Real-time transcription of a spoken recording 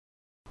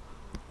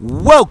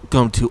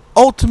Welcome to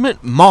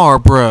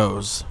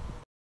UltimateMarBro's.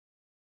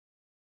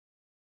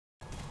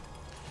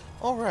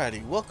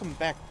 Alrighty, welcome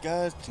back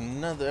guys to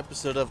another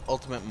episode of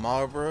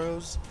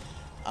UltimateMarBro's.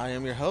 I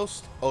am your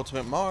host,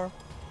 UltimateMar.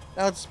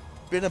 Now it's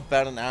been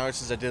about an hour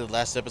since I did the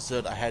last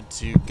episode. I had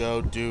to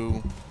go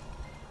do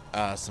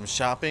some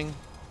shopping.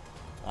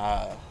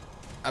 I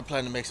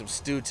plan to make some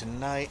stew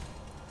tonight.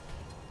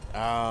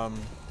 I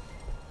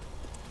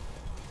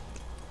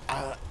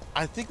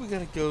think we're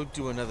gonna go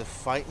do another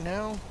fight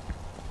now.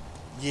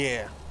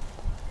 Yeah.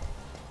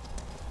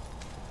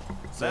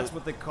 So that's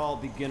what they call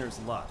beginner's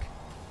luck.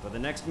 But the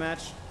next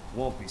match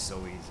won't be so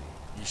easy.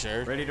 You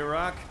sure? Ready to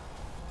rock?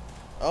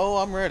 Oh,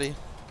 I'm ready.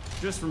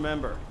 Just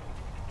remember,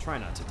 try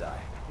not to die.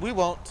 We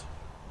won't.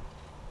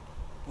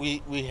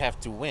 We have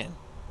to win.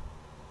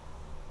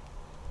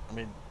 I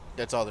mean,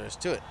 that's all there is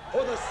to it.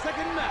 For the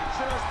second match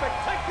in our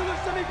spectacular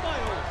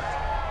semifinals,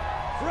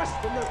 fresh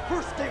from their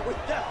first date with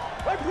death,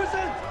 I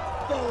present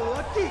the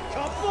Lucky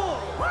Couple.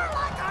 We're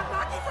like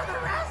unlucky for the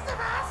rest of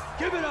us.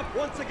 Give it up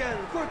once again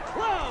for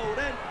Cloud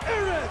and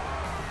Eric.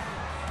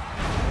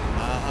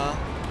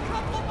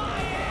 Couple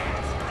my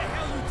ass. What the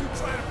hell you two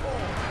trying to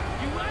pull?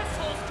 You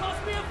assholes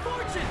cost me a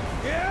fortune.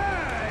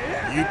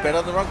 Yeah. You bet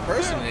on the wrong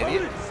person, Their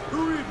idiot. opponents,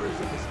 reavers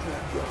in this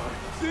scrapyard,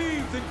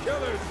 thieves and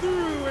killers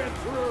through and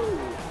through.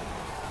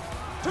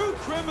 Too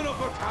criminal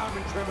for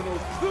common criminals,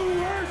 the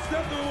worst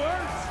of the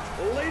worst.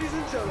 Ladies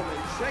and gentlemen,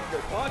 check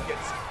your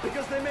pockets,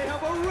 because they may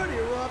have already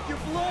robbed you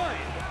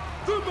blind.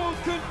 The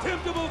most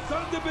contemptible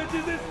sons of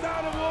bitches this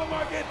town of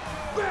Walmarket,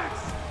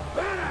 Bex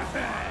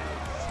Benefits!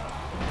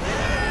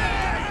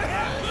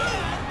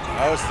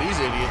 Oh, it's these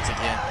idiots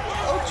again.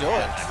 Oh,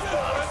 joy.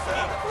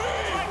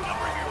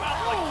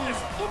 Hey,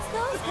 it's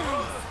those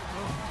guys.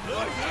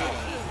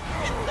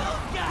 It's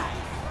those guys.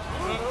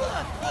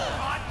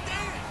 Hot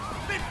damn!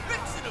 Been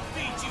fixing to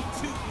feed you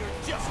two your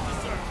just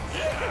desserts.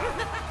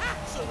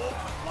 So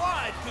open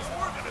wide, because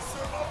we're going to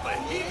serve up a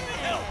heap of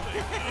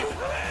helping.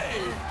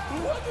 Hey,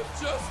 what do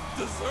just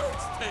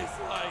desserts taste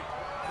like?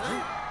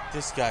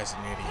 This guy's an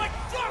idiot. Like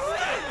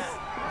justice!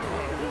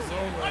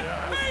 Like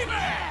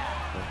baby!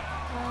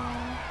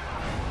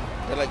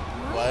 They're like,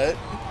 what?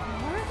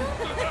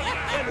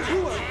 And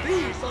who are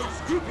these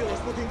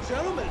unscrupulous-looking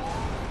gentlemen?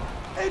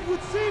 It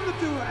would seem that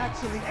there are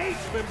actually 8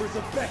 members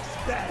of Beck's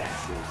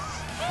Badasses.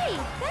 Hey,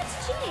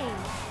 that's cheating.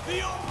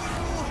 The only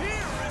rule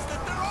here is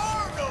that there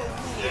are no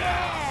rules.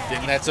 Yeah!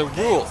 Then that's a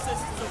rule.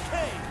 Says it's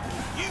okay.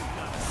 You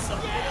gotta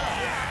suck it up.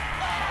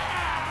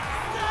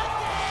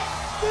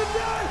 The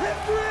non-hit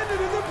Brandon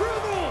is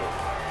approval!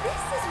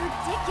 This is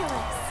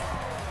ridiculous.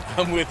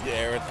 I'm with you,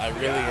 Aaron. I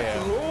really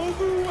am.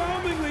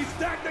 Overwhelmingly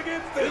stacked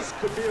against this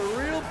could be a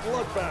real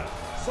bloodbath.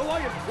 So I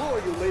implore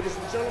you, ladies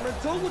and gentlemen,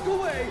 don't look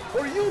away,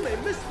 or you may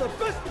miss the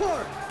best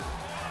part.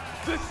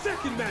 The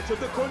second match of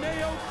the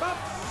Corneo Cup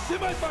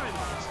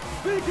semifinals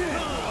begins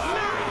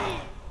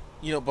now.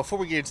 You know, before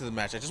we get into the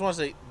match, I just want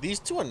to say these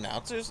two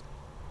announcers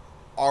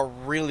are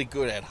really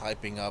good at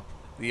hyping up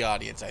the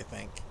audience, I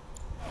think.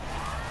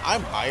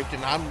 I'm hyped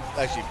and I'm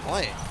actually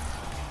playing.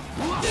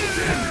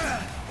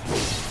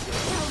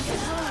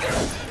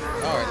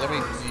 Alright, let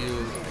me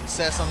do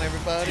access on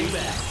everybody.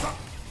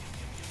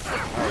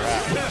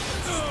 Alright.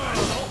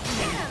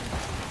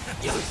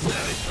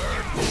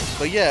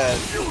 But yeah,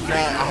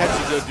 now I had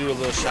to go do a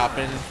little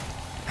shopping.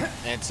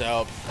 And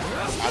so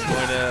I'm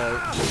going to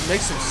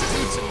make some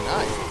stew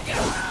tonight.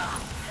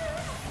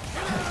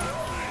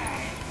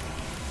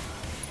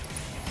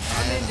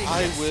 And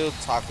I will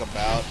talk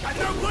about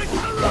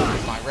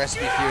my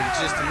recipe here in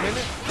just a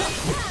minute.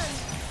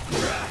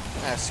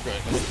 Ah, screw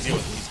it. Let's deal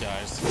with these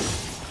guys.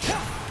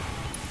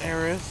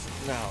 Aerith,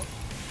 no.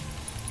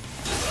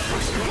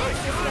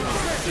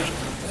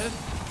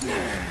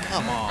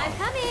 Come on. I'm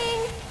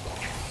coming.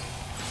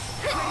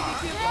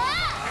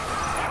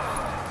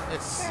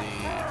 Let's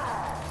see.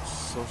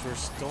 Sulfur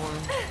Storm.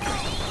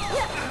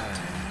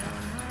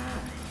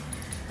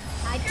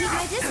 I'd keep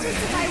my distance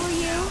if I were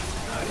you.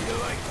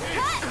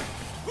 Cut!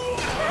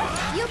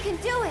 You can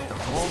do it.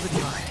 All the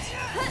time.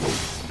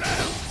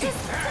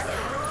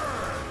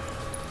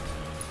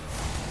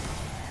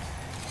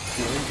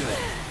 Doing good.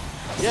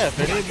 Yeah, if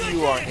any of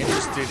you are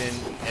interested in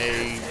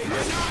a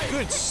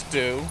good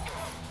stew,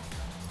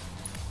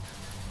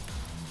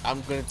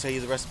 I'm going to tell you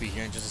the recipe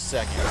here in just a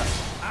second.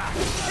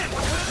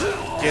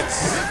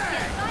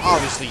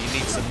 Obviously you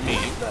need some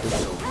meat,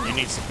 you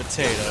need some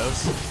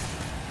potatoes.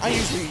 I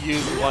usually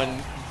use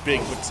one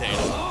big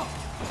potato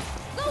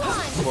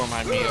for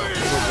my meal,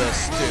 for the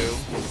stew.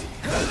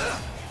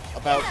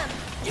 About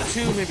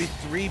 2, maybe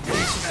 3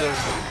 pieces of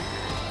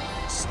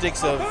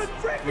sticks of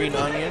green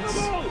onions.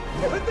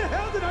 What the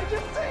hell did I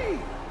just see?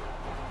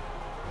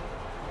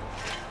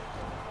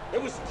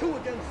 It was 2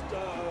 against,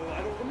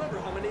 I don't remember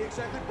how many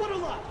exactly, but a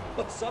lot.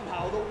 But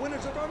somehow the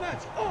winners of our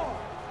match are...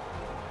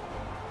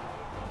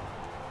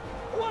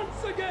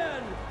 once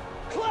again,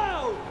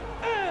 Cloud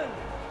and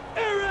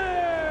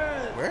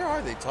Eric! Where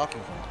are they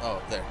talking from?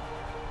 Oh, there.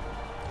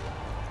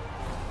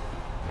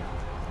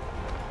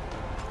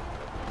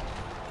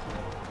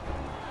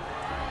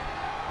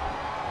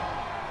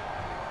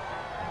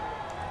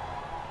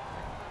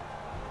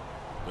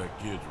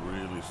 kid's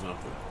really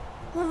something.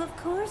 Well, of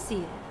course he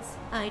is.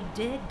 I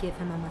did give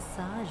him a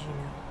massage, you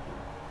know.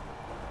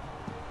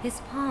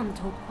 His palm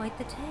told quite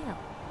the tale.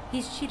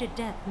 He's cheated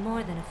death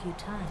more than a few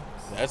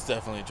times. That's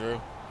definitely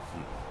true.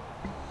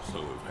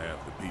 So have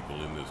half the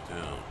people in this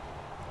town.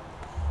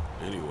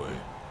 Anyway,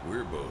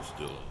 we're both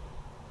still...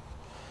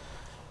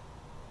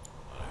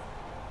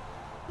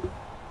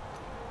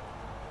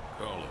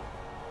 Call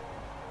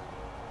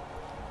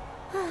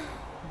it.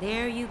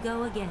 There you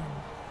go again.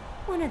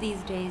 One of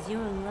these days,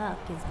 your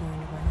luck is going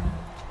to run out.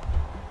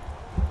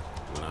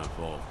 When I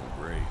fall from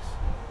grace,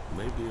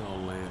 maybe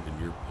I'll land in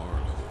your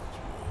parlor once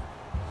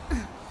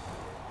more.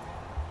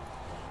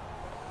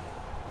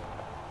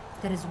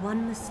 That is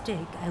one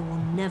mistake I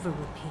will never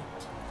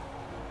repeat.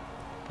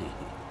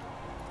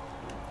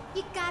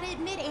 You gotta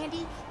admit,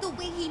 Andy, the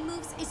way he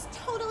moves is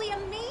totally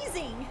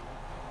amazing.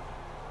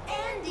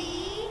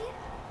 Andy!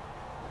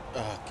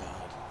 Oh,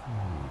 God.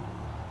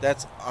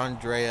 That's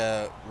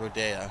Andrea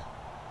Rodea,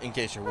 in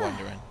case you're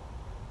wondering.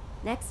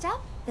 Next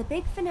up, the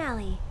big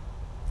finale.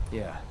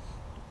 Yeah,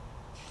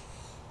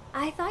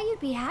 I thought you'd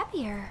be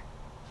happier.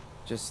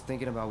 just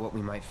thinking about what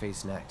we might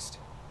face next.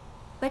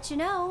 But you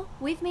know,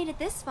 we've made it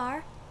this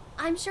far.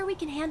 I'm sure we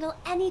can handle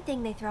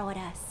anything they throw at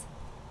us.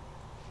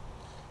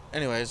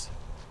 Anyways,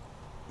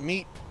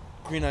 meat,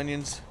 green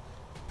onions,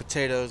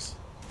 potatoes,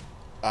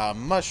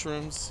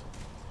 mushrooms,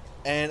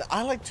 and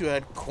I like to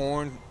add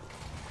corn,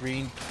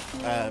 green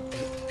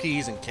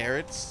peas, and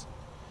carrots.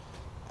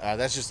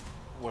 That's just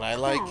what I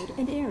like. Cloud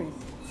and Aerith.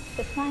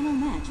 The final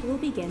match will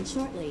begin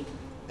shortly.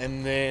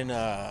 And then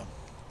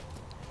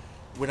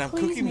when I'm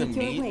Please cooking the make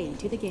your meat, way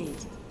to the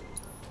gate.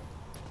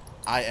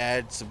 I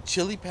add some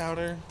chili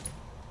powder,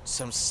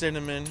 some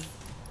cinnamon,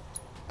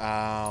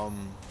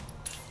 some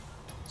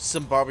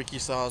barbecue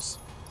sauce,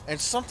 and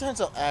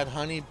sometimes I'll add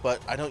honey,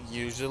 but I don't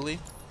usually.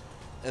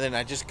 And then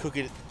I just cook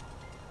it.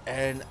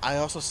 And I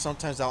also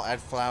sometimes I'll add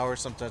flour,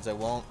 sometimes I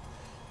won't,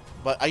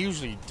 but I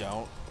usually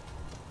don't.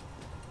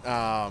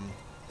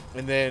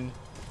 And then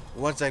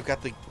once I've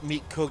got the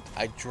meat cooked,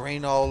 I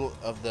drain all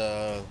of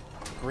the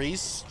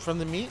grease from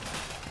the meat.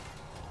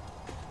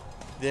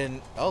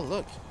 Then, oh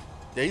look,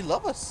 they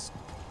love us.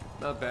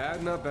 Not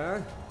bad, not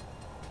bad.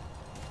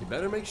 You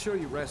better make sure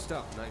you rest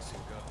up nice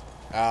and good.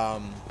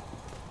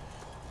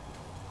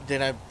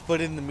 Then I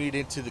put in the meat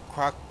into the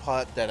crock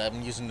pot that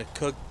I'm using to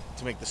cook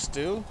to make the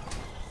stew.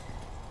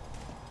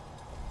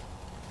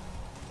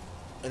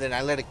 And then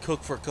I let it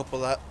cook for a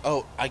couple of...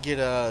 Oh, I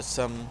get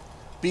some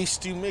beef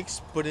stew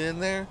mix, put it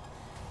in there.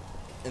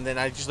 And then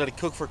I just let it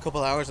cook for a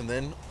couple hours, and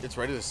then it's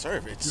ready to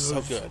serve. It's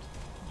so good.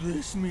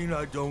 This mean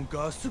I don't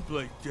gossip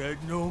like dead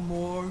no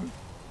more?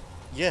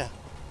 Yeah.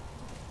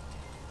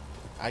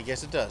 I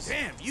guess it does.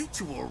 Damn, you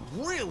two are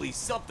really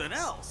something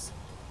else.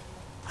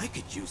 I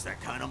could use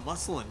that kind of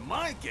muscle in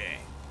my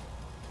game.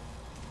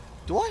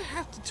 Do I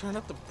have to turn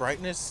up the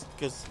brightness?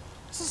 Because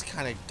this is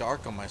kind of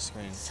dark on my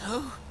screen.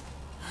 So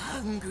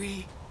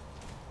hungry.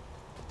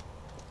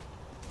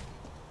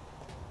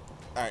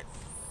 Alright.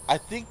 I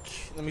think...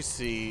 Let me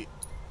see.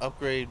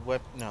 Upgrade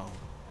weapon... No.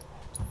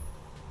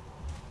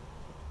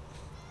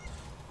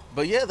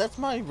 But yeah, that's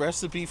my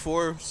recipe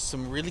for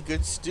some really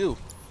good stew.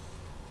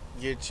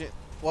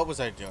 What was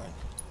I doing?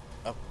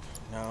 Up...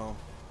 No.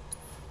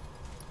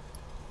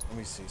 Let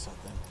me see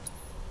something.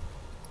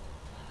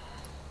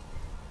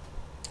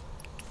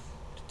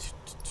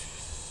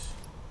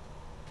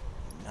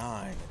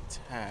 Nine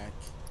attack.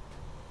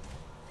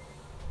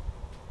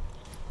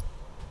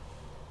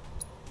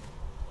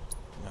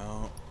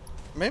 No.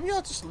 Maybe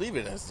I'll just leave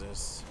it as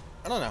this.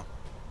 I don't know.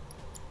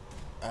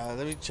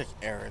 Let me check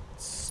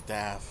Aerith's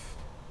staff.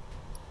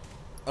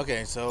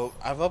 Okay, so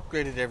I've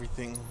upgraded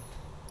everything.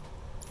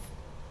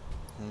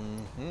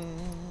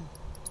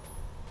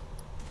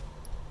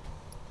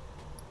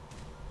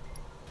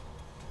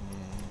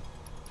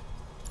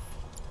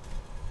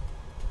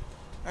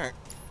 Alright.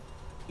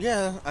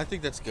 Yeah, I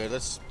think that's good.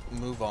 Let's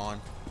move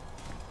on.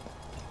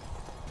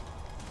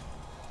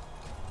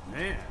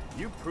 Man,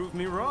 you proved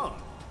me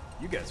wrong.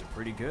 You guys are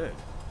pretty good.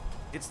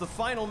 It's the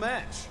final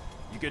match.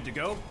 You good to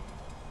go?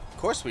 Of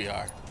course we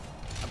are.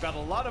 I've got a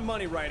lot of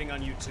money riding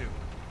on you two.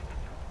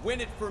 Win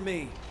it for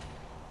me.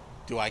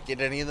 Do I get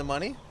any of the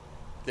money?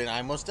 Then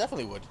I most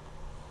definitely would.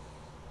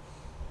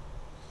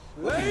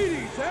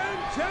 Ladies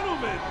and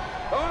gentlemen,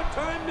 our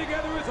time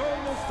together is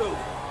almost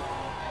over.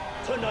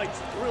 Tonight's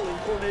thrilling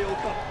Corneo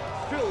Cup,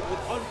 filled with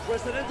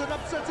unprecedented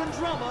upsets and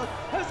drama,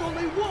 has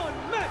only one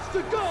match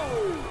to go!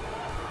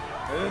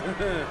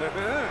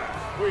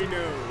 We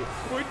know.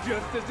 We're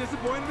just as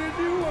disappointed as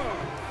you are.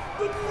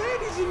 But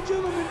ladies and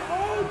gentlemen,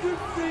 all good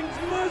things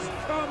must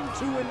come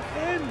to an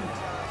end.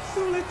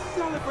 So let's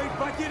celebrate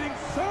by getting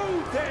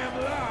so damn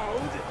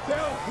loud,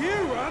 they'll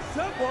hear us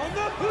up on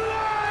the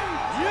plane!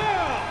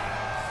 Yeah!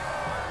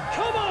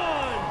 Come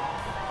on!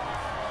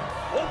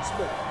 Once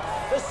more,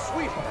 the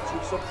sweethearts who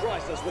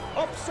surprised us with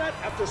upset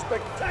after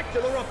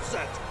spectacular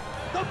upset.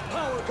 The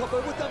power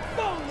couple with the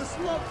boundless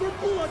love for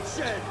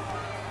bloodshed.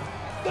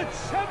 The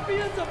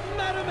champions of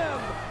Madam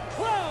M,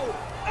 Cloud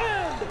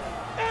and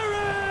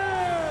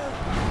Aerith!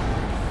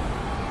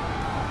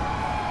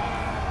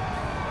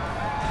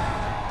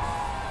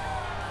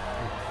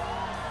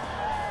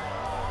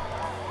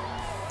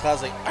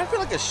 Cause like, I feel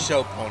like a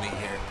show pony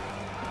here.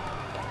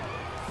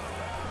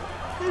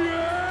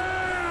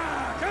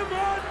 Yeah! Come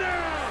on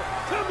now!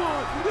 Come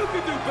on! You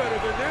can do better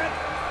than that!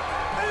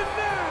 And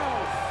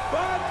now,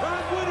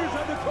 5-time winners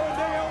of the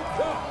Corneo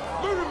Cup!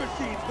 Murder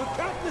machines with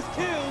countless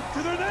kills to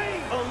their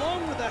name!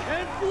 Along with a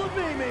handful of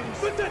maimings.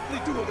 The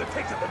deadly duo that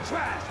takes up the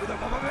trash with a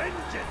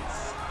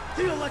vengeance!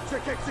 The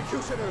Electric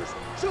Executioners,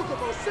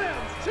 Chocobo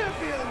Sam's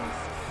champions!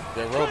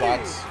 They're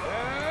robots.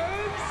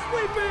 And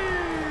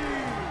Sleepy!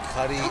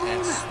 Cuddy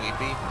and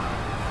Sweepy.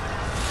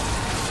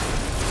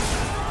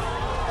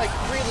 Like,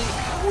 really?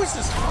 How is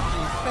this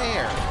fucking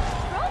fair?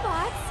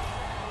 Robots?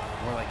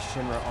 More like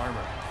Shinra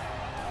armor.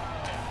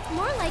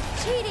 More like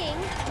cheating.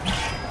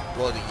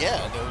 Well,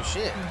 yeah, no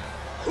shit.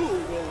 Who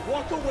will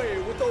walk away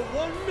with the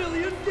 1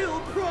 million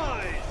guild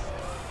prize?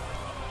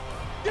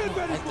 Get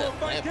ready Like for a that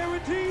fight lamp.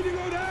 guaranteed to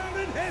go down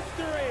in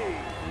history!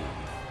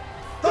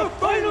 The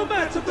final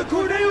match of the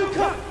Corneo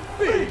Cup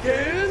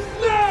begins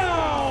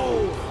now!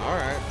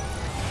 Alright.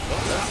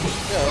 Well,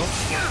 let's go.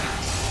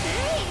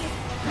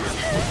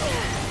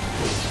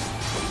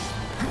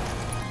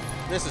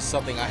 This is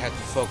something I have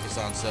to focus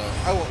on, so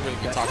I won't really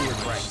be talking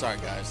too much. Sorry,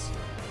 guys.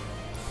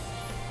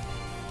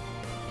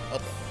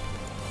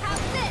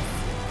 How's this?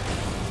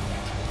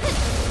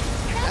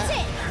 That's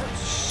it.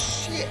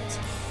 Shit.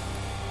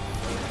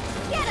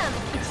 Get him.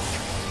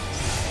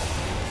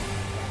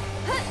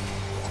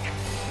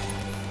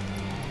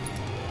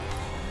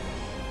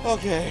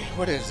 Okay,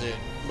 what is it?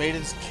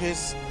 Maiden's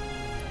Kiss?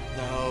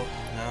 No,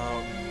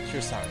 no.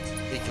 Cure Silence.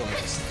 Eco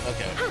Mist.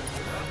 Okay.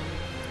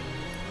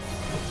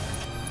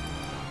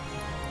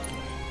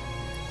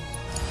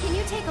 Can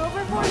you take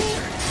over for me?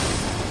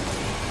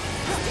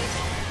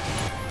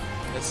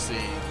 Let's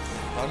see.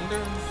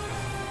 Thunder?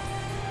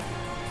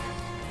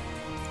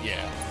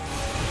 Yeah.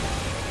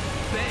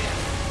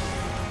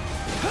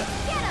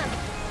 Get him.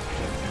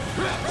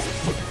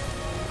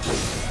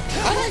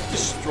 I like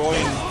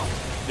destroying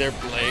their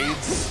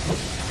blades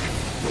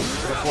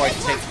before I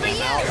take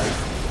them out.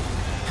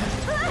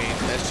 I mean,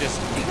 that's just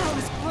me,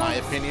 my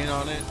opinion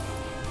on it.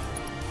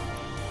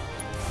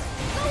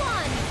 Go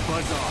on.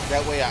 Buzz off.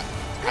 That way I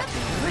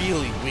can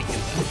really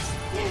weaken them.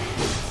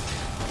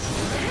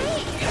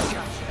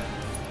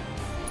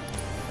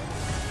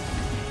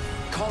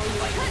 Calling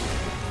light.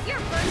 You're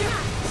burned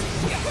up.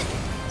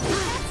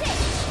 That's it.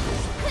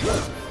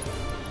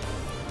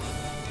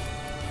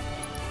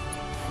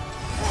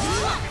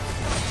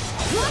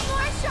 One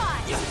more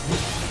shot.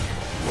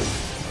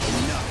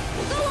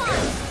 Go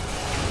on.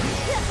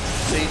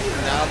 See,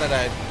 now that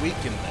I've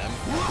weakened them,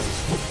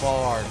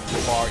 far,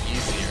 far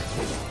easier.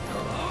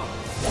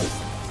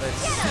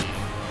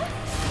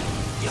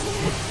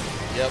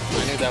 Yep,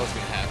 I knew that was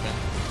gonna happen.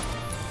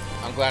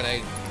 I'm glad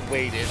I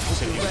waited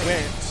until you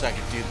went so I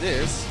could do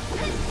this.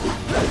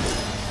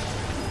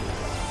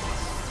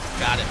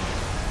 Got it.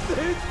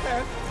 This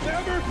has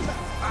never...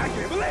 I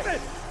can't believe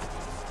it!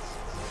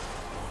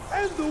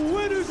 And the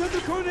winners of the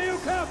Corneo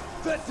Cup,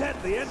 the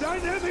deadly and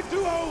dynamic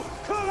duo,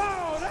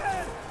 Cologne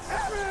and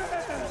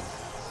Aaron!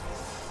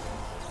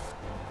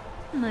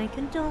 My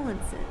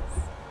condolences.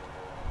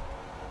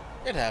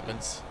 It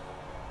happens.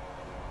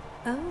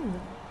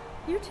 Oh,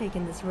 you're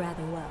taking this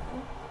rather well.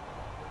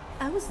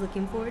 I was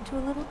looking forward to a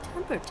little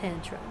temper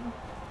tantrum.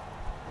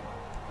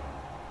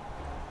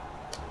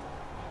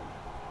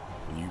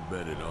 When you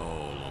bet it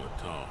all on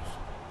a toss,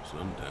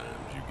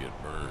 sometimes you get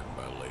burned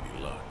by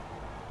Lady Luck.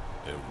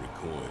 Every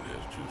coin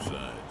has two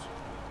sides.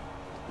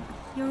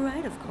 You're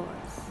right, of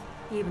course,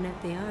 even if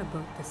they are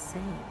both the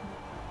same.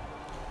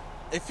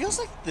 It feels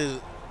like the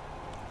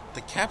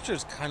capture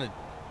is kind of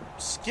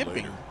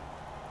skipping. Later.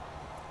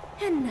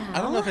 And now,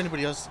 I don't know if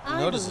anybody else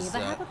notices I believe I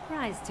that. have a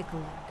prize to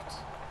collect.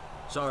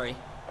 Sorry.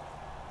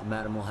 The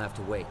madam will have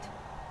to wait.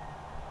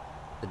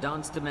 The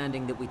Don's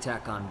demanding that we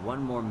tack on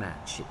one more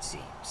match, it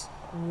seems.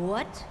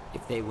 What?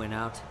 If they win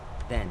out,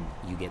 then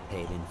you get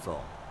paid in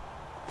full.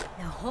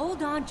 Now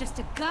hold on just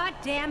a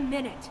goddamn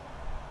minute.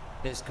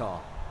 His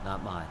call,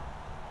 not mine.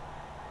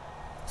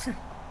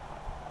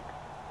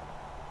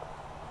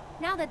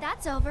 Now that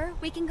that's over,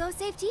 we can go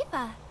save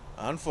Tifa.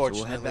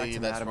 Unfortunately, So we'll head back to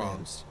that's Madame wrong.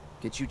 M's,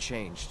 get you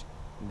changed,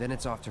 and then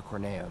it's off to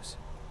Corneo's.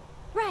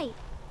 Right.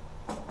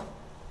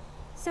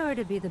 Sorry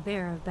to be the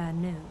bearer of bad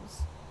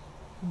news,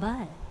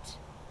 but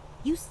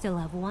you still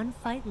have one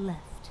fight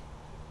left.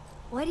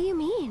 What do you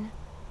mean?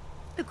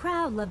 The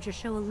crowd loved your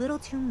show a little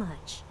too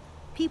much.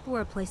 People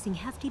were placing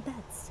hefty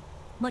bets,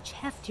 much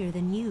heftier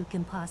than you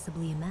can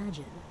possibly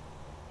imagine.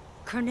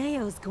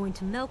 Corneo's going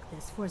to milk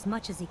this for as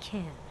much as he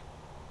can.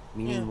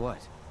 Meaning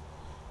what?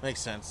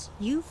 Makes sense.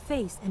 You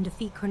face and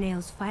defeat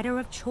Corneo's fighter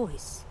of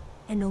choice,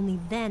 and only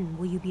then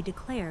will you be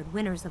declared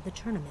winners of the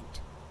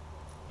tournament.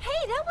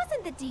 Hey, that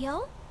wasn't the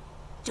deal.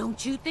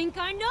 Don't you think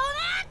I know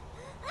that?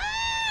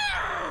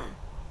 Ah!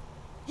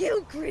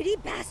 You greedy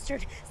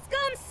bastard!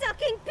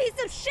 Scum-sucking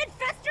piece of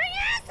shit-festering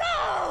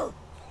asshole!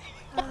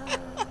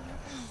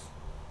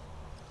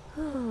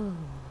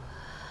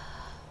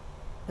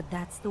 But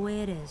that's the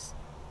way it is.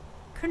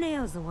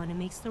 Corneo's the one who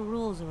makes the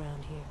rules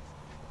around here.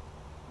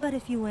 But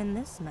if you win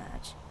this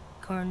match,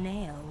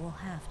 Corneo will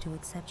have to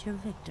accept your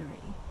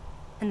victory,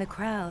 and the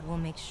crowd will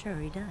make sure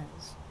he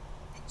does.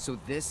 So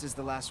this is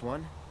the last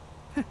one?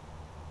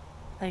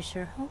 I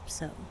sure hope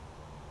so.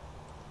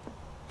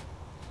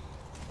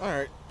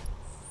 Alright.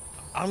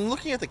 I'm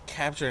looking at the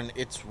capture and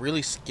it's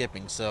really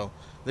skipping, so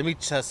let me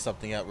test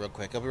something out real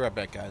quick. I'll be right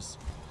back, guys.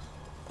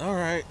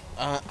 Alright.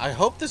 I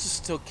hope this is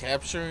still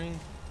capturing.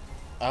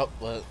 Oh,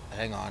 well,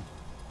 hang on.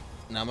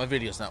 No, my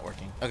video's not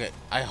working. Okay,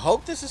 I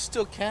hope this is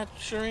still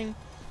capturing,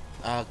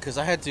 because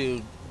I had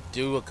to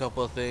do a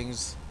couple of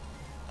things.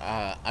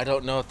 I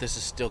don't know if this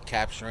is still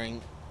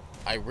capturing.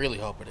 I really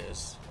hope it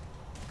is.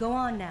 Go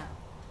on now.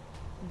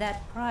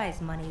 That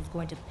prize money is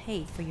going to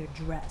pay for your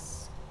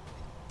dress.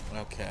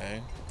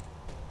 Okay.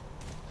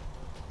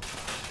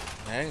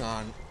 Hang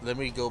on. Let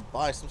me go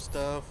buy some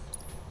stuff.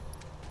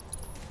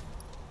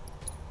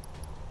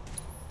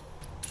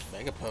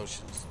 Mega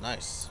potions.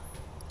 Nice.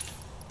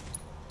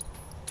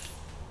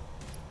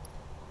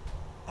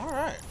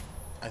 Alright.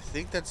 I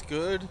think that's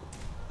good.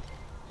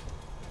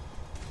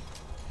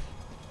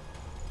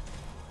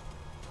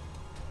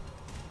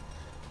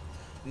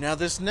 Now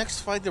this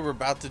next fight that we're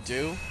about to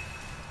do,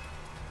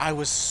 I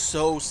was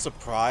so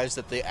surprised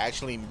that they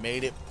actually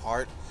made it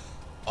part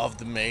of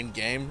the main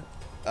game.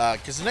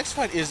 Because the next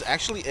fight is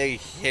actually a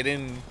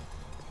hidden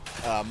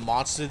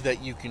monster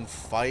that you can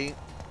fight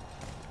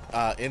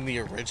in the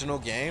original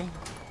game.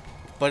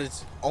 But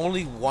it's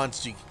only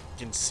once you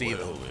can see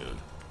them. Well then,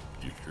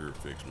 you sure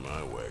fixed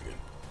my wagon.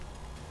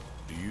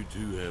 Do you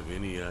two have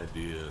any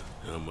idea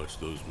how much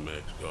those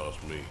mechs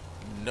cost me?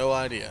 No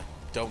idea.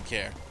 Don't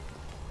care.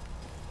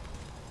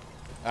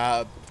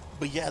 But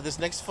yeah, this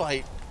next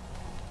fight,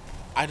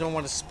 I don't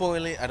want to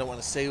spoil it. I don't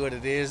want to say what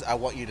it is. I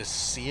want you to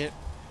see it.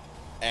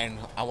 And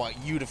I want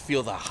you to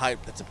feel the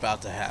hype that's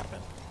about to happen.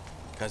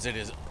 Because it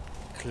is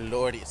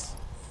glorious.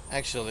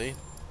 Actually,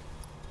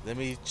 let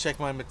me check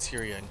my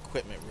materia and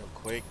equipment real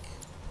quick.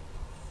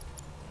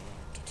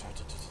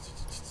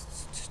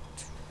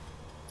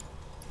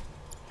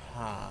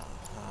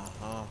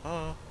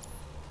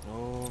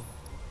 No.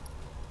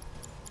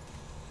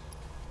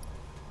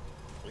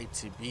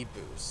 ATB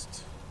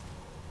boost.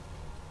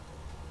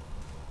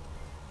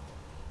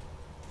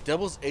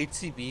 Doubles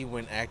ATB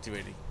when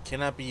activated.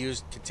 Cannot be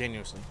used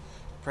continuously.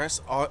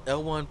 Press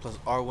L1 plus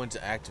R1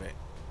 to activate.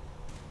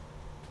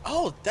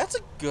 Oh, that's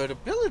a good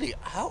ability.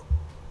 How?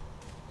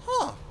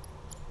 Huh.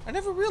 I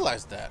never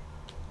realized that.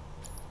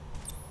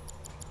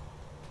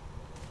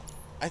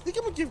 I think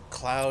I'm gonna give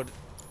Cloud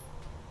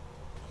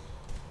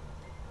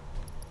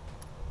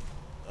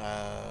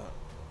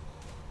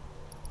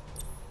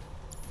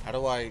how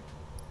do I...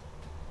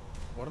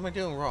 What am I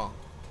doing wrong?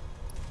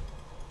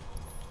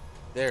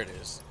 There it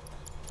is.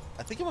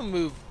 I think I'm gonna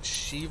move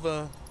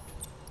Shiva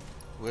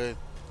with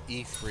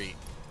Ifrit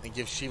and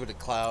give Shiva to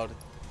Cloud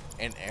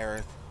and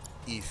Aerith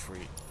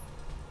Ifrit.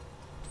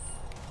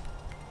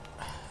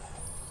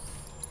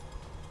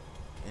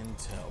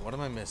 Intel. What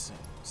am I missing?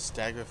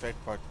 Stagger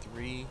effect part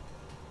 3.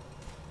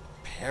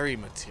 Parry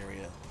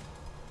materia.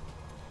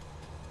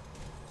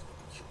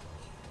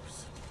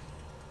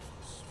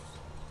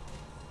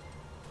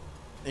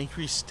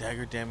 Increase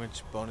stagger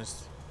damage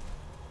bonus.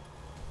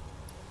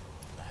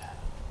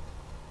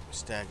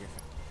 Stagger.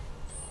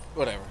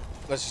 Whatever.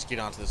 Let's just get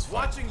on to this fight.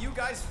 Watching you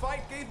guys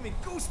fight gave me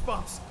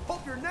goosebumps.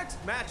 Hope your next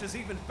match is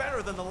even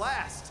better than the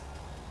last.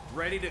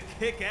 Ready to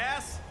kick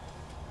ass?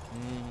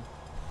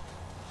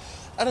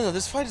 I don't know.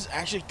 This fight is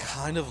actually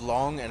kind of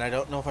long, and I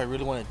don't know if I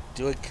really want to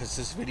do it because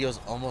this video is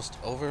almost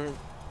over.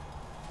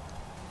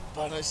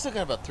 But I still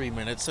got about 3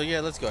 minutes, so yeah,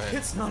 let's go ahead.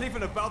 It's not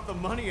even about the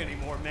money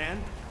anymore,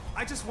 man.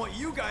 I just want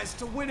you guys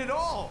to win it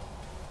all.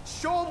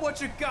 Show them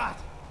what you got.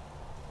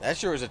 That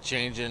sure is a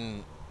change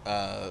in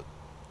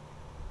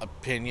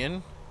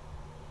opinion.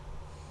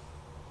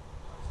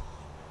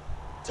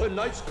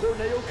 Tonight's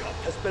Corneo Cup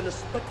has been a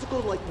spectacle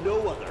like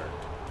no other.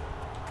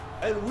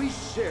 And we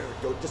shared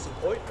your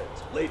disappointment,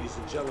 ladies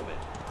and gentlemen,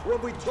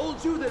 when we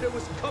told you that it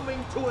was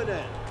coming to an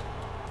end.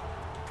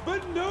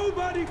 But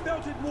nobody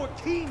felt it more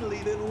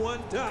keenly than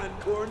one Don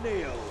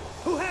Corneo,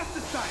 who has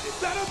decided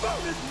that a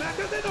bonus match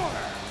is in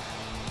order.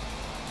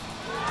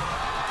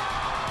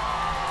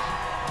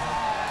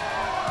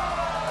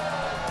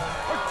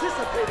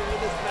 Participating in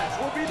this match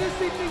will be this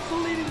evening's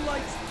leading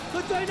lights,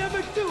 the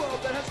dynamic duo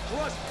that has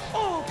crushed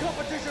all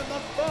competition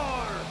thus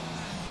far,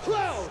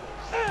 Cloud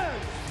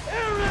and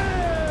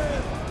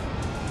Aerith!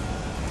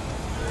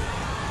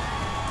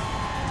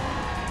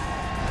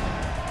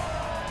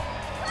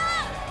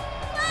 Cloud!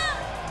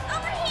 Cloud!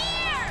 Over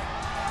here!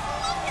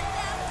 Look at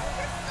them!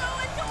 They're so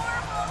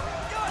adorable!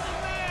 You're the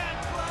man,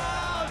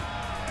 Cloud!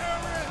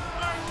 Aerith,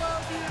 I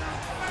love you!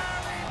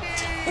 Marry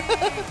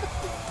me!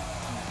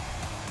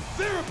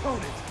 Their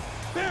opponent,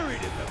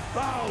 buried in the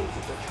bowels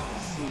of the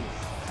Coliseum.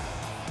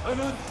 An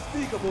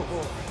unspeakable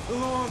horror,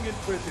 long in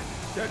prison,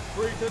 set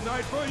free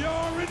tonight for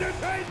your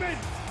entertainment!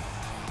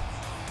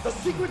 The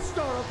secret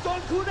star of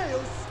Don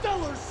Corneo's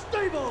stellar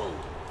stable!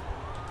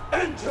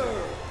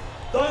 Enter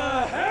the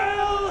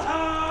Hell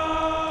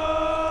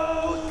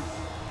House!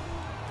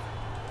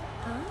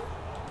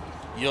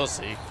 You'll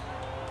see.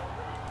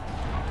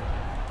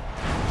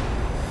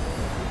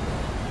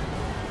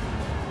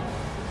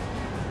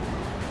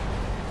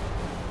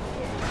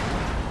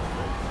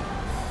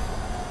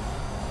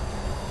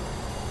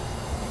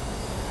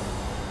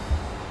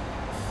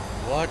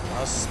 What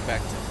a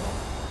spectacle.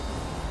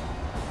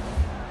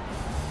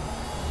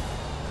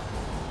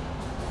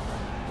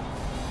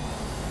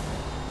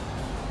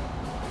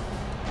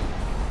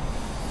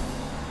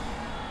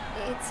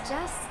 It's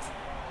just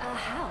a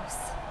house.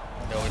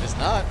 No, it is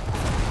not.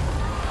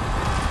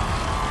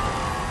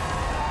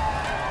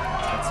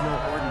 It's no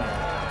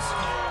ordinary house.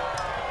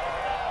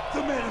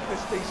 The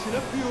manifestation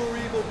of pure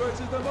evil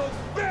versus the most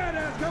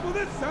badass couple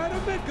this side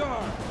of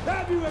Midgar.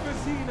 Have you ever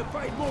seen a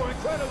fight more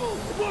incredible,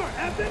 more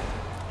epic?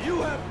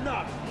 You have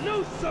not.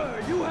 No,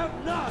 sir, you have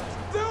not.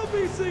 They'll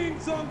be singing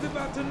songs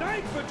about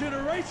tonight for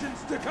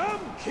generations to come.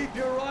 Keep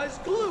your eyes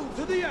glued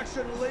to the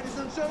action, ladies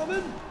and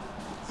gentlemen.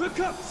 The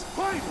Cup's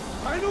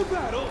final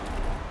battle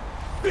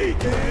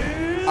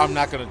begins. I'm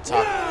not gonna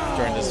talk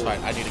during this fight.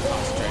 I need to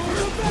concentrate.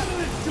 The battle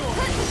is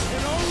joined,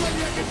 and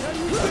already I can tell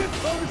you this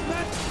bonus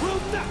match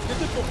will not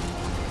disappoint.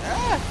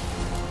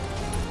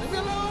 Leave me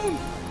alone.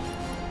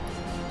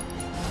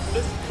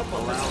 This Cup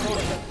allows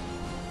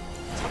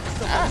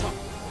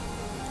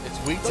It's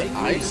weak to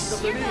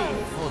ice. Hold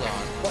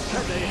on. What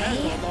can they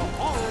handle the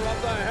horror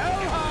of the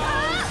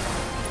hellhound?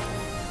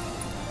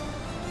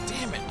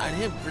 Damn it! I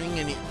didn't bring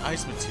any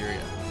ice materia.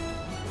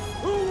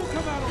 Who will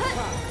come out on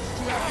top?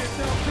 Strap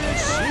yourself in,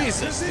 folks,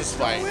 Jesus, 'cause this show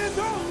fight. is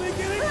only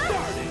getting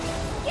started.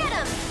 Get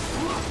him!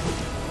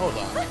 Hold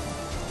on.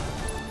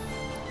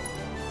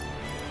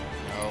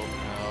 No.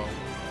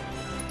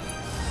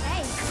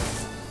 Hey.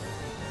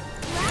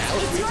 Now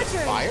It's it's your weak to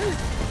turn. fire?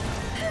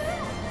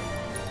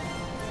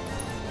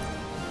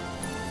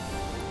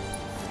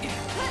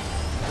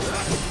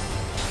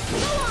 Go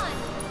on!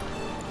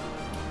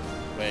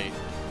 Wait.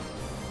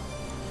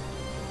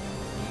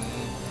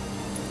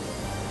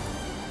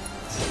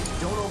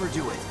 Don't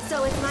overdo it.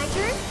 So it's my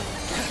turn?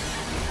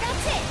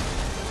 That's it!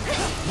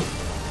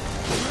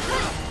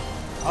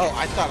 Oh,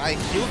 I thought I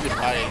healed it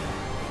by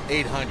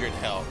 800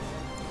 health.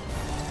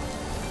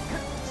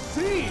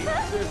 See,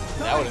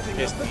 That would have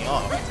pissed me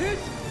off.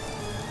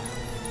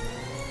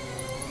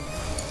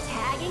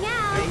 Tagging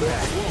out!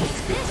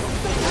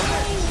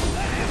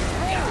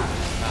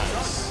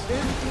 Nice.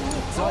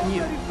 It's on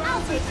you.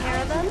 I'll take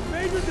care of them.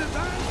 Major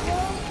design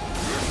flaw?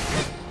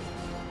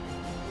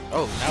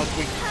 Oh, now it's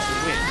weak to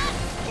wind.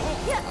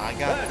 I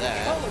got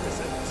that. Color is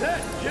a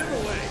dead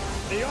giveaway.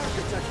 The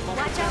architect must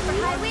Watch out have for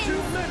high one winds.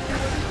 too many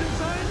when he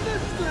designed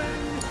this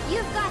thing.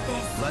 You've got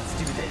this. Let's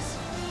do this.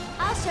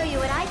 I'll show you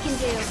what I can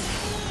do.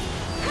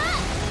 Ha!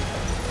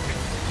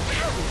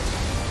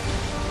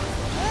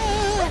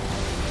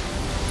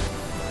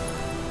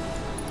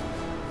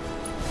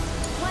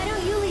 Why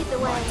don't you lead the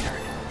way? My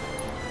turn.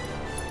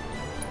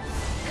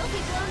 You'll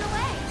be blown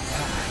away.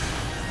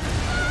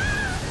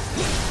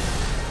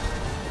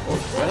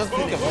 I don't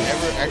think I've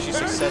ever actually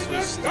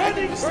successfully stacked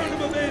Stunning this turn thing.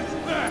 of events.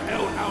 The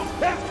Hellhound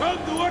has come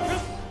to our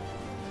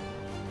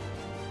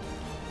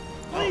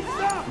Please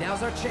stop!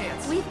 Now's our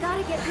chance. We've got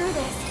to get through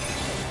this.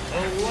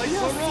 The lights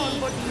You'll are on, see.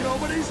 but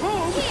nobody's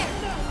home.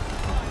 Here!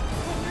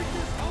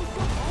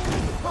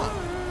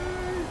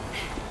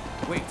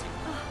 Wait.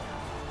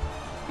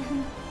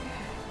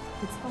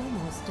 It's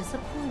almost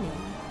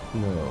disappointing.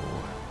 No,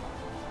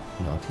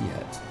 not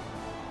yet.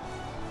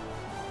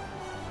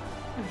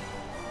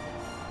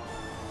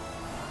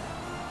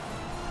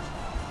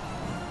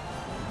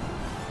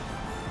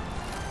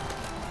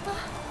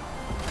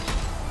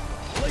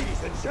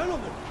 Ladies and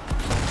gentlemen,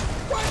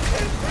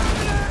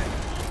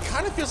 It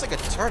kind of feels like a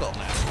turtle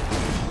now.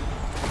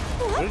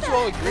 Wouldn't you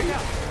all agree? Yeah.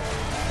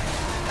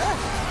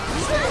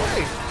 Stay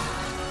away.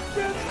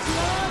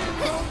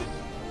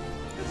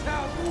 This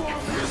house warm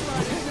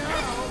everybody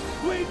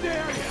now. We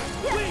dare ya.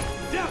 We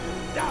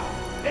down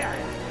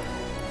area.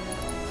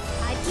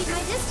 I'd keep my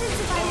distance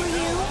if I were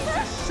you.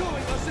 is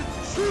showing us its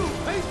true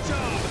paint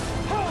job.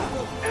 How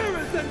will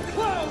Aerith and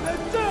Cloud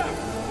and Death?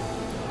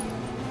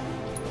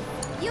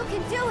 You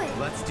can do it.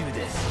 Let's do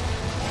this.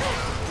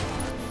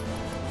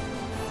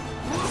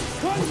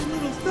 Tiny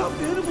little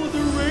stuffed animals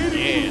are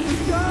radiating the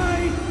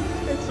sky.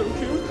 It's so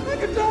cute. I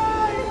could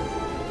die.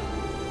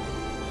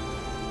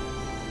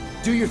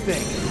 Do your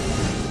thing.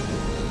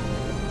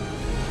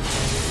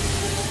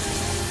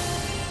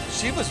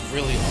 She was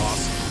really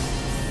awesome.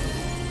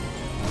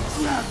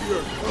 Grab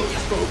your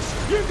coats, folks.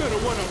 You're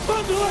gonna want to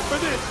bundle up for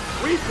this.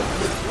 We've got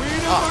the Queen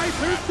of Ice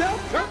herself.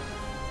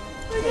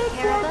 Take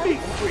care of them.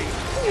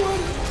 What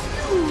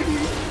a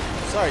beauty.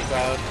 Sorry,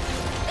 Cloud.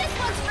 This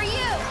one's for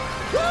you.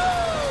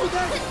 Woo!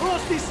 That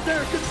frosty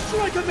stare could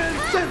strike a man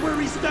dead where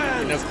he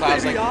stands. You know,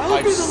 Cloud's like, Maybe I'll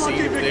I've be the seen lucky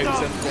things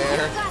victim. in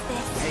there Got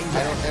this.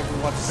 I don't ever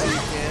want to see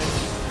again.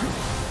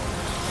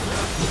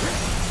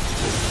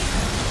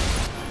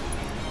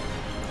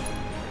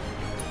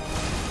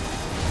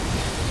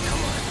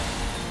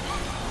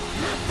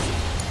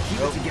 Keep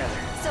it together.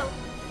 So,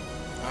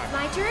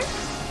 my turn?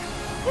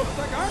 Looks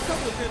like our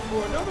couple's in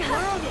for another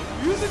round of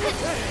musical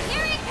chaos.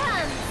 Here it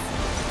comes.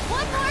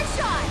 One more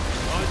shot.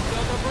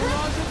 Another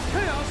barrage of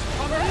chaos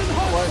coming in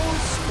hot. What?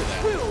 Screw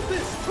that. Will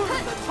this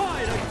turn the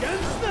tide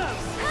against them?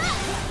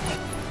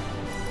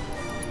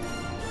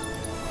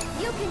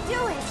 You can do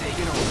it. Take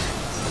it over.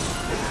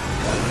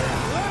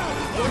 Wow,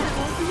 this is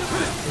going to be a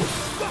bit.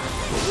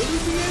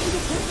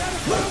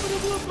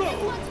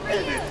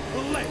 in its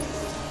place.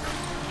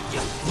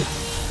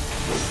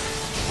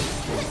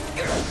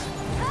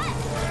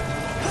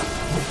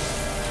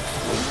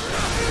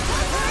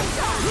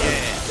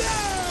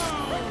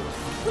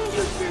 Will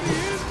this be the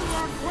end to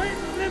our great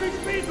living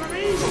space of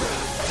evil?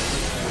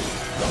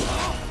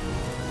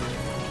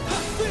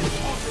 This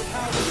also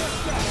has just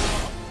that.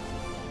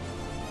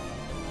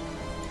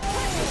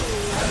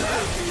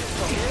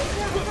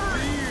 What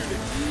weird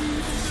and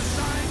evil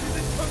design is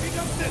it cooking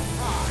up this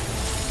time?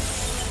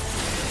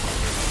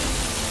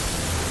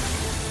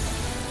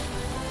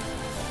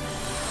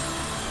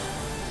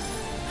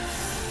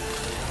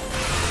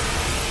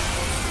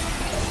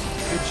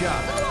 Good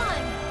job. Go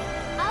on!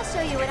 I'll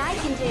show you what I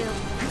can do.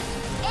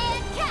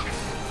 And catch!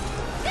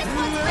 This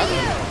one's for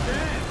you!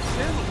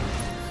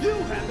 You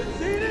haven't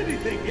seen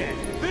anything yet.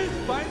 This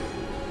fight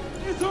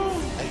is on.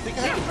 I think I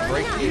have to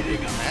break the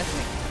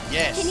magic.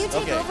 Yes. Can you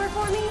take okay. over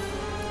for me?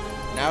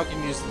 Now I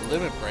can use the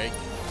limit break.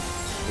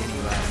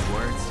 Any last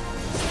words?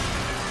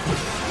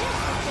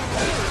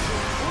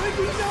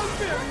 Breaking down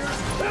barriers,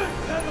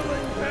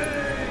 backpedaling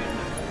pain.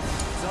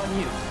 It's on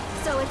you.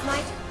 So it's my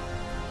turn.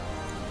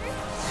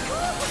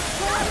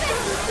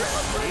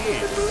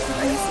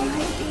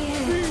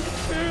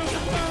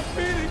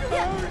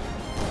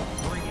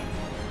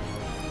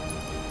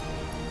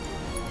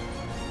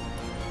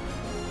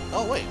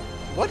 Oh wait,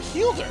 what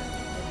healed her?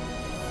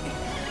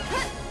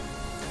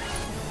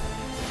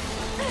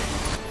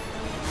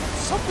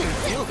 Something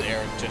healed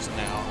Aaron just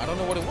now. I don't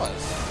know what it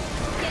was.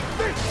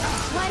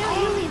 Why don't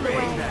you lead the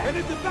way? And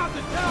it's about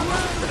to tell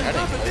the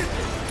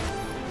competition.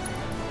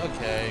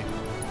 Okay.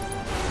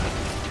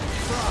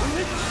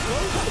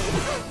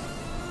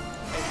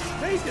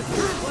 Make it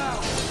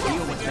cloud.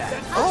 Deal with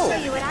that. I'll show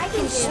you what I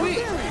can do.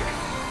 Sweet.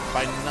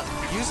 By not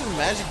using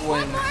magic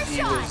when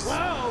he was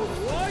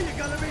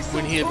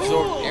when he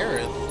absorbed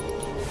Aerith,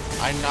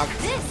 I knocked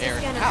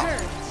Aerith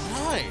out.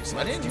 Nice.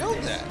 I didn't know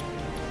that.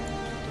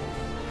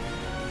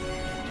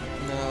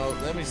 No,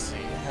 let me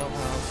see. Hell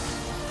House.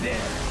 There.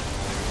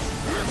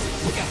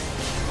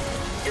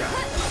 You're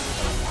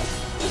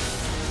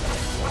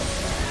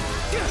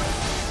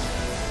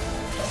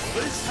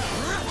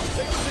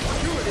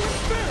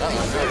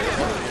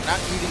not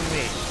eating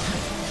me.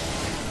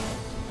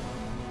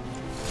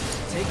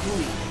 Take the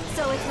lead.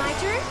 So it's my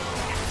turn?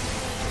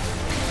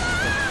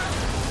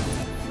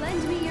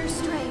 Lend me your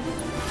strength.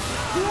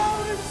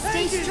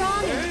 Stay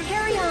strong and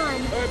carry on.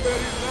 I bet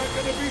he's not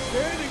going to be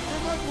standing for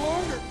much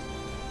longer.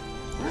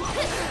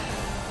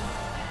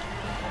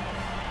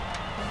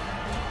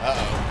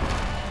 Uh-oh.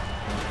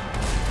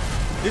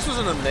 This was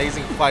an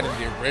amazing fight in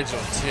the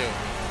original, too.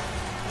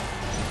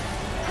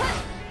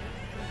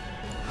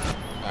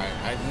 Alright,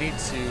 I need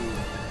to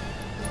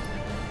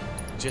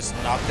just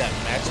knock that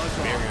magic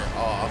barrier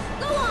off.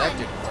 That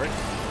didn't work.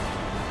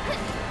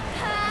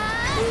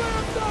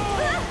 Left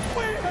off!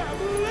 We have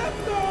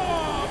left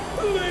off!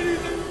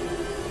 Ladies and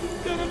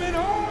gentlemen,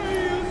 are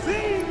you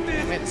seeing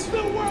this?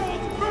 The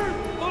world's first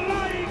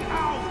flying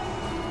house!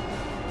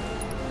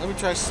 Let me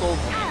try slow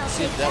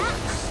see if that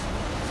works.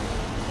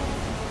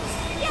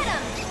 Get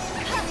him!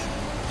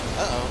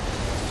 Uh-oh.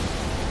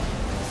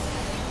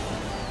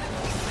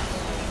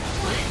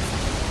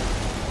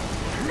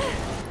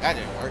 That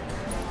didn't work.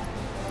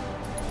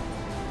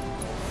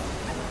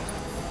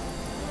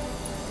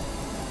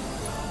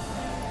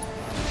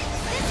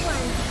 This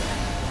one!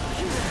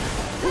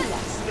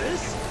 What's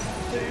this?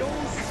 The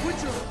old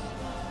switcher.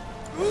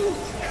 Ooh,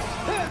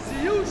 as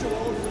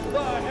usual,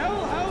 the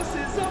Hell House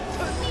is up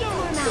to no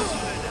good.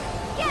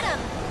 Get him!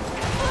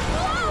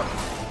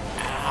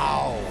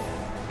 Ow.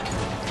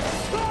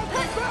 Talk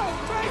about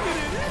making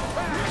an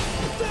impact!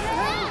 The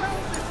Hell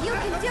House is You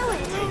can do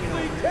it!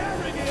 absolutely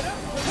tearing it up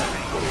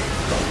tonight!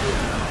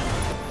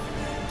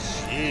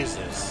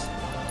 Jesus.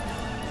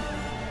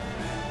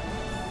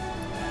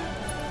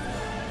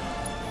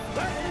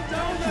 Batten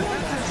down the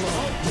hatches,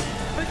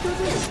 because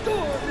a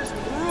storm is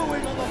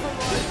brewing on the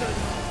horizon.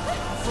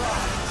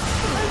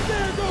 And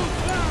there goes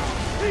Cloud!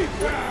 He's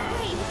down!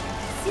 Wait,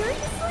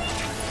 seriously?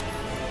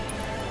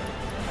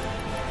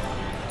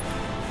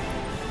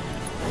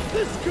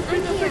 This could be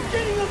the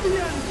beginning of the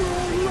end for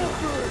our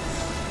lovebirds.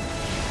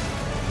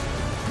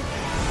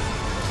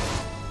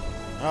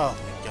 Oh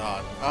my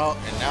god. Oh,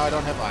 and now I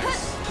don't have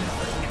ice.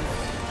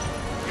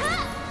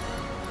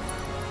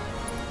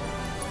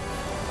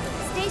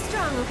 Stay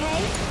strong, okay?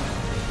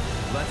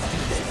 Let's do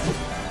this.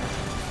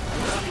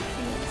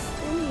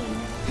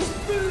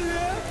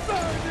 Yeah,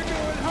 birds are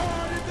going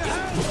hard in the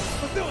house!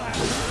 But they'll have to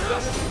do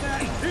better than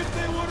that if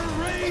they want to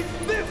raise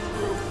this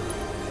roof!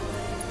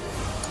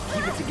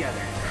 Keep it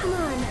together. Come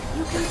on,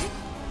 you can do it.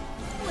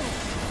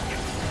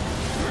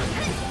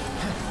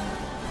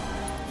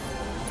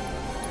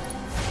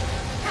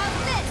 How's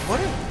this? What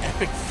an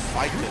epic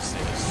fight this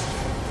is.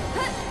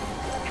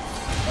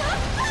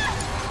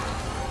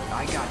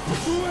 I got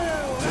this.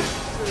 Well,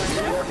 that's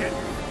working!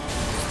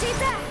 Stay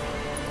back!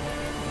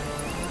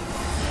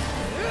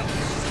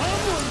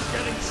 Someone's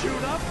getting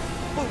chewed up,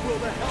 but will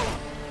the Hell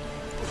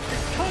be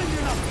kind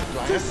enough Do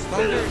I to have spin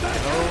thunder? it back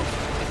No.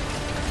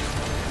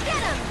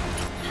 Get him!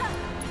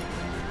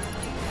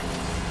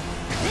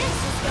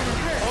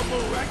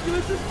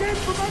 miraculous escape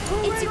from a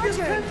It's your courageous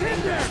turn.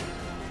 contender!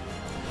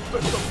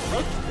 But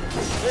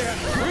they had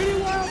a pretty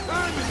wild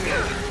time in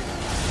here!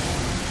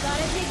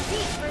 Gotta dig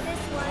deep for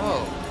this one.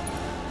 Oh.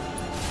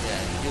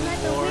 Yeah, Let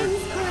the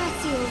winds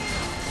caress you.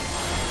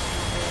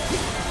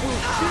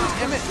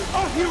 Damn it.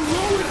 A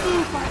heroic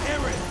move by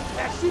Erin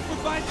as she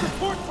provides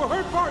support for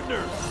her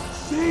partner!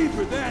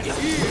 Savor that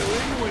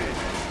healing wind!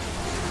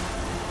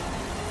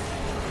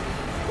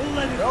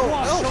 Let it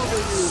wash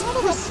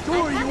over you!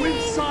 Restore you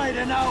inside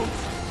and out!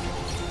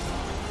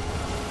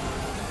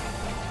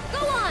 Go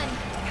on.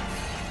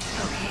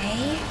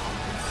 Okay.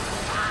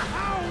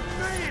 Oh,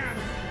 man!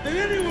 Did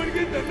anyone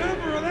get the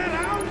number of that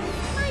house?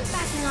 Mind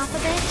backing off a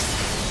bit?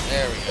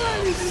 There we go.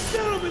 Ladies and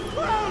gentlemen,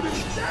 Cloud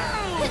is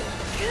down!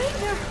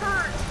 Kinda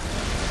hurt.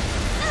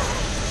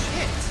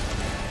 Shit.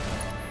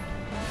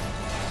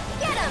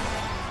 Get him!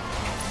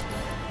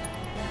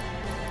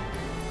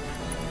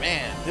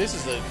 Man, this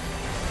is a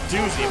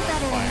doozy of a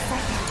fight.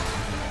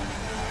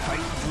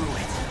 Fight through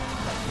it.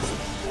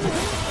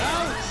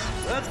 Ouch!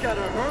 That's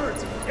gotta hurt!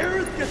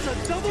 Aerith gets a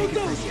double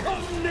dose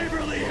of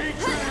neighborly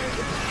hatred!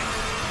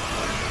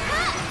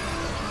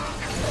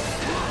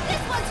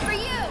 This one's for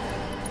you!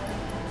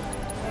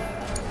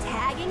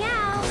 Tagging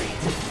out!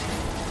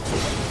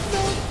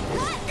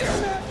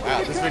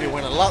 Wow, this video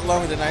went a lot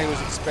longer than I was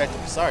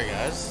expecting. Sorry,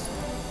 guys.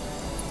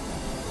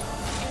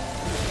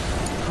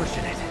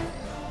 Pushing it.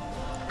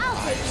 I'll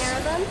take care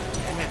of them.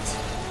 Damn it.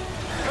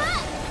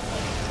 Cut!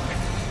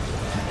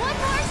 One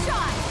more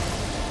shot!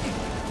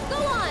 Go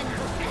on!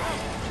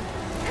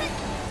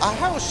 A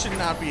house should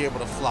not be able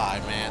to fly,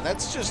 man.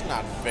 That's just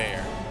not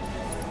fair.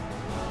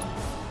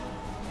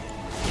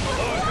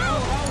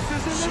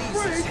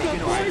 Break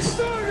the party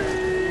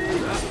starting!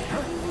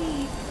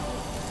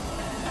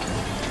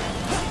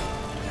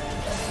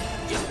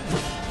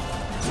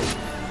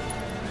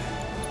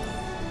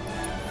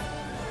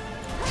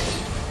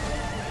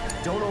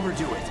 Don't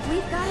overdo it.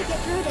 We've got to get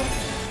through this.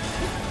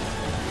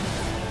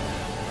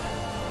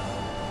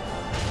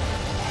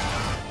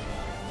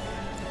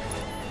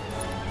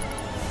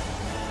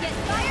 Get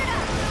fired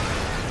up!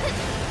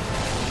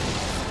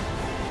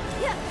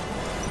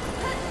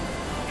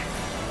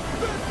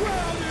 The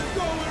crowd is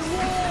going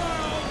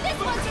wild! This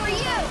one's for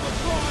you! The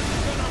crowd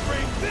is gonna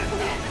bring this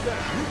house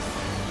down!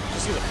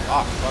 Just see the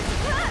block. Fuck it.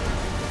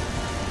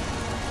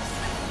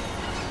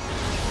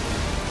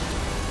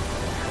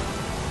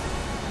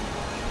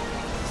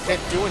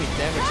 Can't do any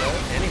damage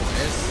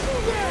anyways. Who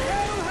the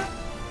hell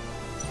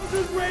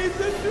has raised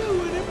a new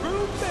and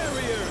improved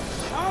barrier?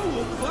 How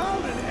will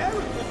Cloud and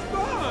Eric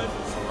respond?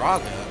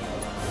 Faraga.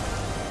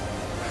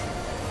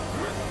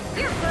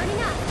 You're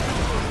burning up!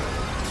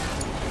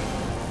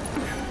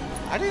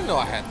 I didn't know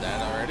I had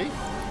that already.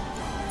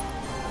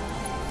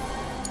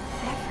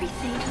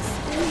 Everything's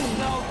clean.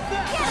 Now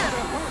that's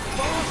gonna hurt,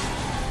 boss!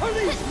 Are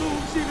these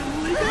moves even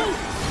legal?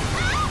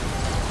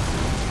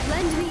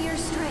 Lend me your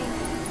strength.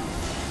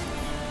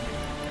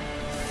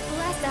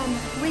 Bless them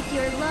with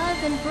your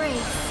love and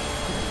grace.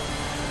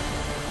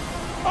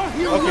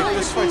 Okay,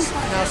 this fight's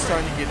now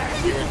starting to get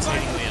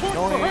irritatingly For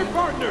her annoying.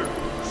 partner!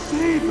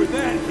 Savor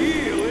that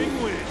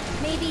healing wind!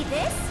 Maybe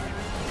this?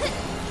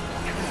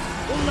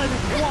 Let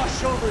it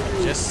wash over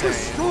you! Just saying.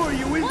 Restore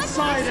you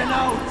inside and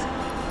out!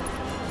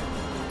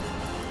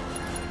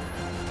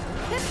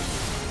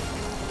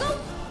 Go!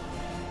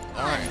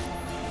 Alright.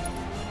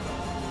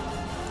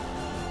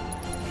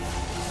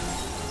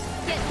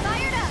 Get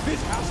fired up!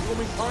 This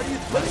housewarming party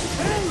is putting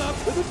hell up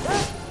to the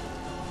test!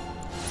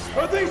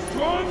 Are they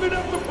strong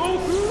enough to pull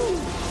through?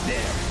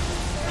 There!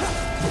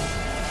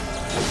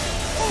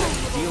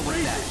 Deal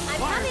with that. I'm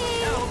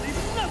coming!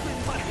 Nothing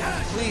but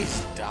hash! Please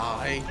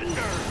die.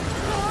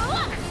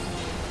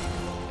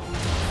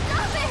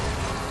 Stop it!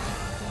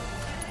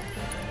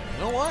 You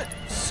know what?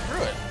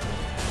 Screw it.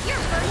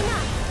 You're burning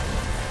up!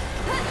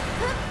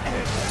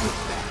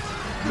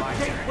 My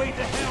gateway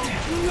to hell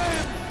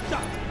slammed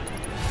shut!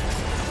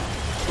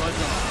 Buzz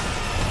off.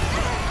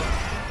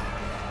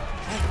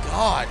 Thank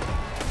God.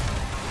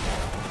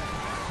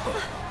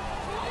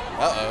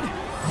 Uh-oh.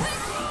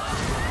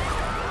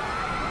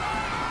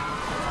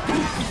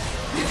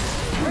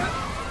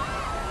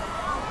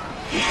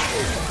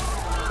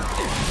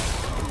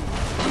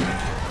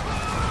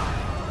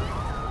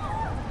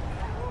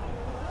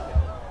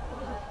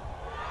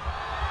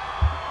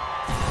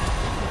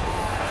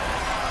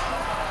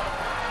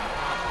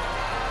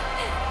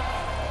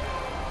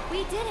 We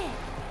did it!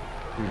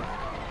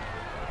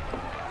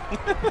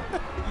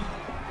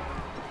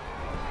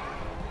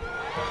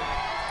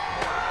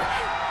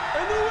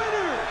 And the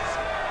winners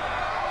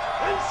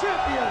and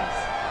champions,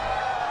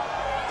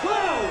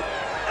 Cloud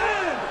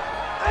and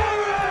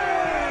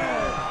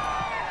Aaron!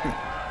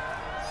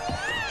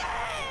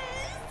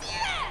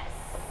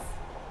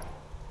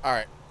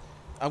 Alright.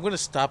 I'm going to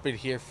stop it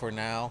here for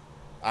now.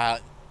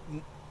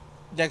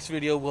 Next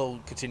video will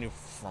continue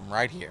from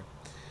right here.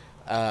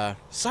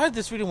 Sorry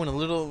this video went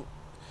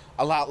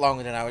a lot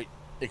longer than I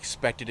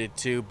expected it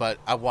to, but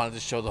I wanted to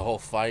show the whole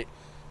fight.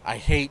 I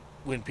hate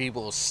when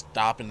people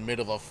stop in the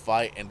middle of a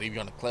fight and leave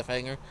you on a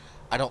cliffhanger.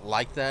 I don't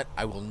like that.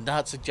 I will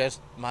not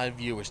suggest my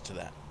viewers to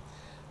that.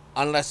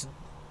 Unless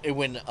it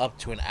went up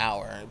to an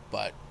hour,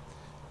 but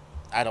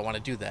I don't want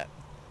to do that.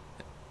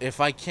 If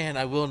I can,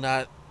 I will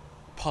not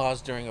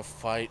pause during a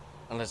fight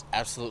unless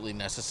absolutely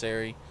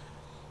necessary.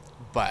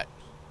 But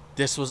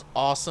this was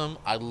awesome.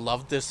 I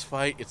love this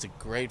fight. It's a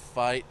great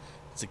fight.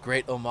 It's a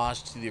great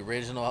homage to the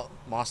original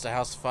Monster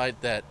House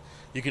fight that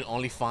you can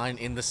only find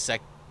in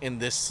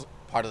this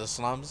part of the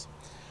slums.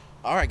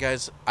 Alright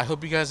guys, I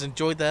hope you guys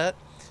enjoyed that,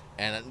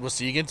 and we'll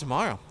see you again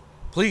tomorrow.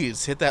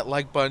 Please hit that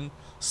like button,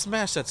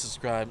 smash that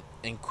subscribe,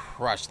 and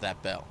crush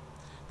that bell.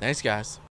 Thanks guys.